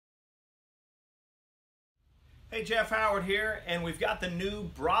Hey, Jeff Howard here, and we've got the new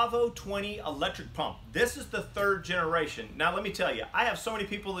Bravo 20 electric pump. This is the third generation. Now let me tell you, I have so many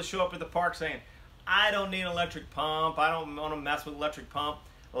people that show up at the park saying, I don't need an electric pump, I don't want to mess with electric pump.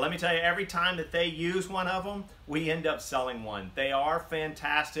 Well, let me tell you, every time that they use one of them, we end up selling one. They are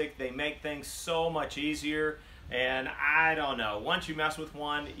fantastic, they make things so much easier, and I don't know, once you mess with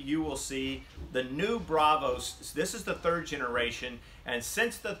one, you will see the new Bravos. This is the third generation, and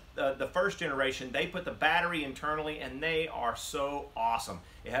since the first generation, they put the battery internally, and they are so awesome.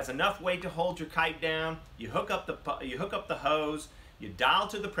 It has enough weight to hold your kite down. You hook up the hose, you dial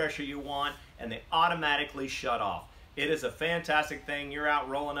to the pressure you want, and they automatically shut off. It is a fantastic thing. You're out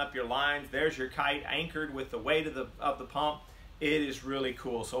rolling up your lines. There's your kite anchored with the weight of the pump. It is really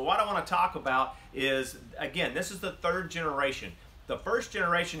cool. So what I want to talk about is, again, this is the third generation. The first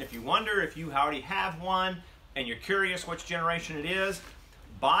generation, if you wonder if you already have one and you're curious which generation it is,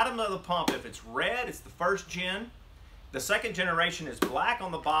 bottom of the pump, if it's red, it's the first gen. The second generation is black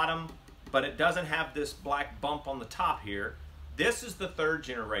on the bottom, but it doesn't have this black bump on the top here. This is the third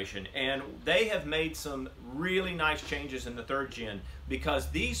generation, and they have made some really nice changes in the third gen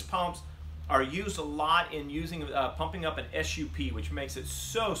because these pumps are used a lot in pumping up an SUP, which makes it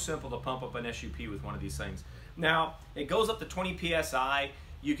so simple to pump up an SUP with one of these things. Now, it goes up to 20 PSI.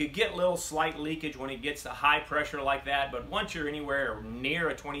 You could get little slight leakage when it gets to high pressure like that, but once you're anywhere near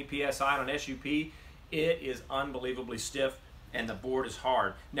a 20 PSI on SUP, it is unbelievably stiff and the board is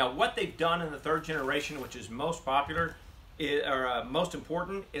hard. Now, what they've done in the third generation, which is most popular, most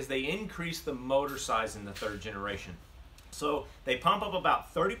important, is they increase the motor size in the third generation. So they pump up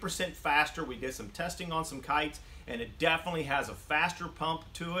about 30% faster. We did some testing on some kites, and it definitely has a faster pump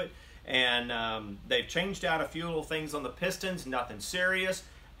to it. And they've changed out a few little things on the pistons, nothing serious.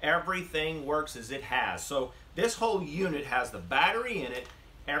 Everything works as it has. So this whole unit has the battery in it.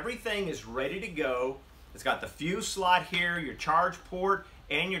 Everything is ready to go. It's got the fuse slot here, your charge port,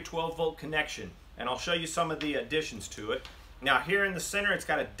 and your 12-volt connection. And I'll show you some of the additions to it. Now here in the center, it's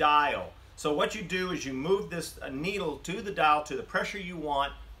got a dial. So what you do is you move this needle to the dial to the pressure you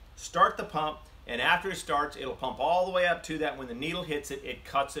want, start the pump, and after it starts, it'll pump all the way up to that. When the needle hits it, it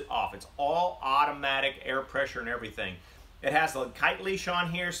cuts it off. It's all automatic air pressure and everything. It has the kite leash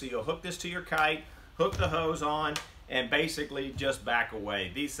on here, so you'll hook this to your kite, hook the hose on, and basically just back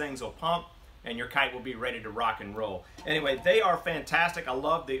away. These things will pump, and your kite will be ready to rock and roll. Anyway, they are fantastic. I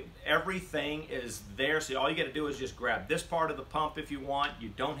love everything is there. So all you got to do is just grab this part of the pump if you want.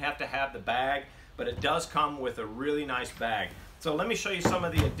 You don't have to have the bag, but it does come with a really nice bag. So let me show you some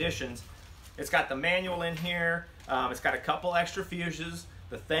of the additions. It's got the manual in here. It's got a couple extra fuses.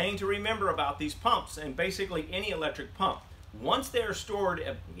 The thing to remember about these pumps, and basically any electric pump, once they're stored,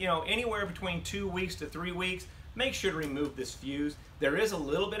 anywhere between 2 weeks to 3 weeks, make sure to remove this fuse. There is a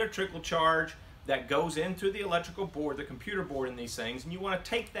little bit of trickle charge that goes into the electrical board, the computer board in these things, and you want to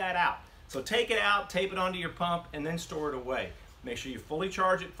take that out. So take it out, tape it onto your pump, and then store it away. Make sure you fully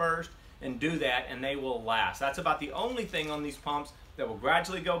charge it first and do that, and they will last. That's about the only thing on these pumps that will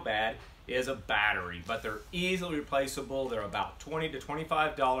gradually go bad is a battery, but they're easily replaceable. They're about $20 to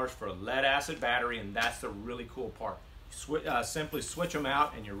 $25 for a lead acid battery, and that's the really cool part. Simply switch them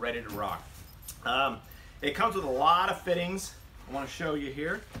out and you're ready to rock. It comes with a lot of fittings. I want to show you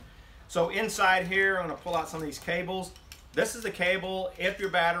here. So inside here, I'm going to pull out some of these cables. This is a cable. If your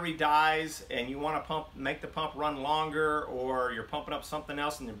battery dies and you want to make the pump run longer, or you're pumping up something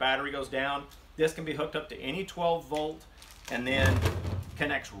else and your battery goes down, this can be hooked up to any 12 volt and then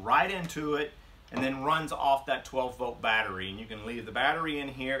connects right into it and then runs off that 12 volt battery. And you can leave the battery in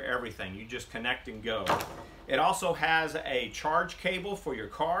here, everything. You just connect and go. It also has a charge cable for your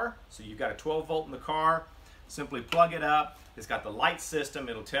car. So you've got a 12 volt in the car. Simply plug it up. It's got the light system.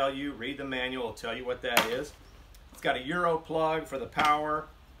 It'll tell you, read the manual, it'll tell you what that is. It's got a Euro plug for the power.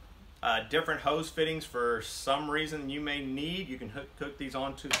 Different hose fittings for some reason you may need. You can hook these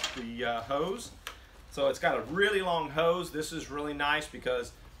onto the hose. So it's got a really long hose. This is really nice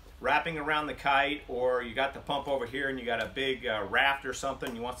because wrapping around the kite, or you got the pump over here and you got a big raft or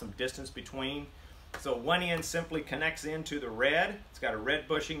something, you want some distance between. So one end simply connects into the red. It's got a red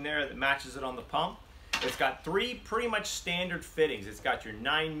bushing there that matches it on the pump. It's got three pretty much standard fittings. It's got your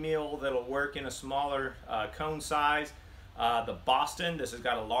 9 mil that'll work in a smaller cone size. The Boston, this has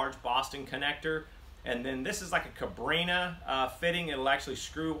got a large Boston connector. And then this is like a Cabrina fitting. It'll actually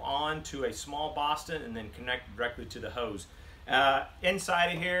screw on to a small Boston and then connect directly to the hose.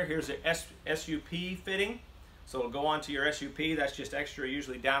 Inside of here, here's a SUP fitting. So it'll go onto your SUP. That's just extra,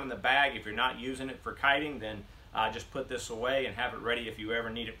 usually down in the bag. If you're not using it for kiting, then just put this away and have it ready if you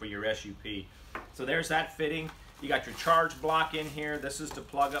ever need it for your SUP. So there's that fitting. You got your charge block in here. This is to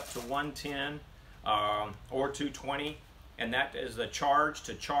plug up to 110. or 220, and that is the charge,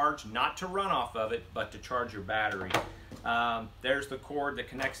 not to run off of it, but to charge your battery. There's the cord that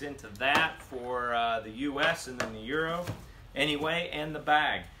connects into that for the US and then the Euro. Anyway, and the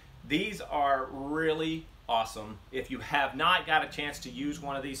bag. These are really awesome. If you have not got a chance to use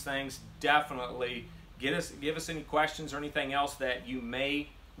one of these things, definitely give us any questions or anything else that you may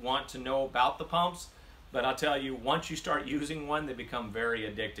want to know about the pumps. But I'll tell you, once you start using one, they become very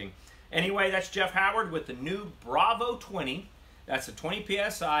addicting. Anyway, that's Jeff Howard with the new Bravo 20. That's a 20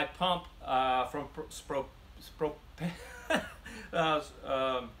 PSI pump from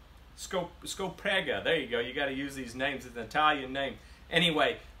Scopega. There you go. You got to use these names. It's an Italian name.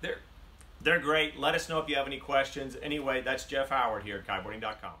 Anyway, they're great. Let us know if you have any questions. Anyway, that's Jeff Howard here at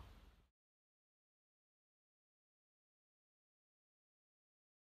Kiteboarding.com.